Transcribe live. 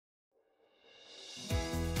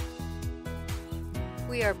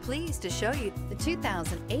We are pleased to show you the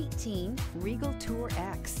 2018 Regal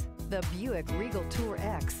TourX. The Buick Regal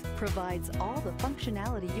TourX provides all the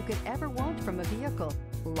functionality you could ever want from a vehicle.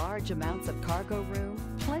 Large amounts of cargo room,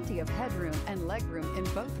 plenty of headroom and legroom in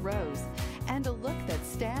both rows, and a look that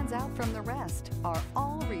stands out from the rest are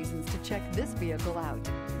all reasons to check this vehicle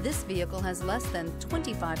out. This vehicle has less than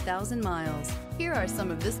 25,000 miles. Here are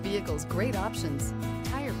some of this vehicle's great options: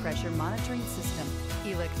 tire pressure monitoring system,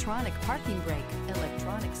 electronic parking brake,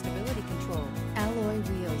 electronic stability control, alloy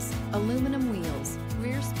wheels, aluminum wheels,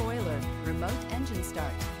 rear spoiler, remote engine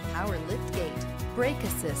start, power lift gate, brake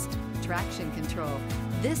assist, traction control.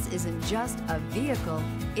 This isn't just a vehicle,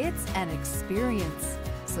 it's an experience.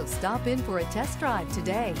 So stop in for a test drive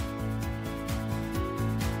today.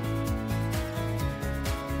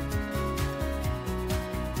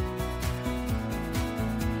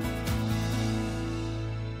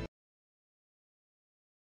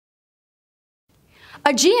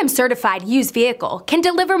 A GM-certified used vehicle can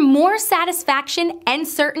deliver more satisfaction and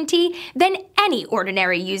certainty than any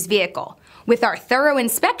ordinary used vehicle. With our thorough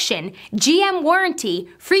inspection, GM warranty,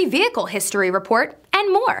 free vehicle history report,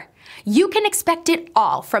 and more. You can expect it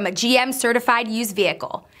all from a GM-certified used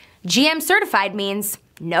vehicle. GM-certified means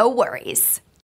no worries.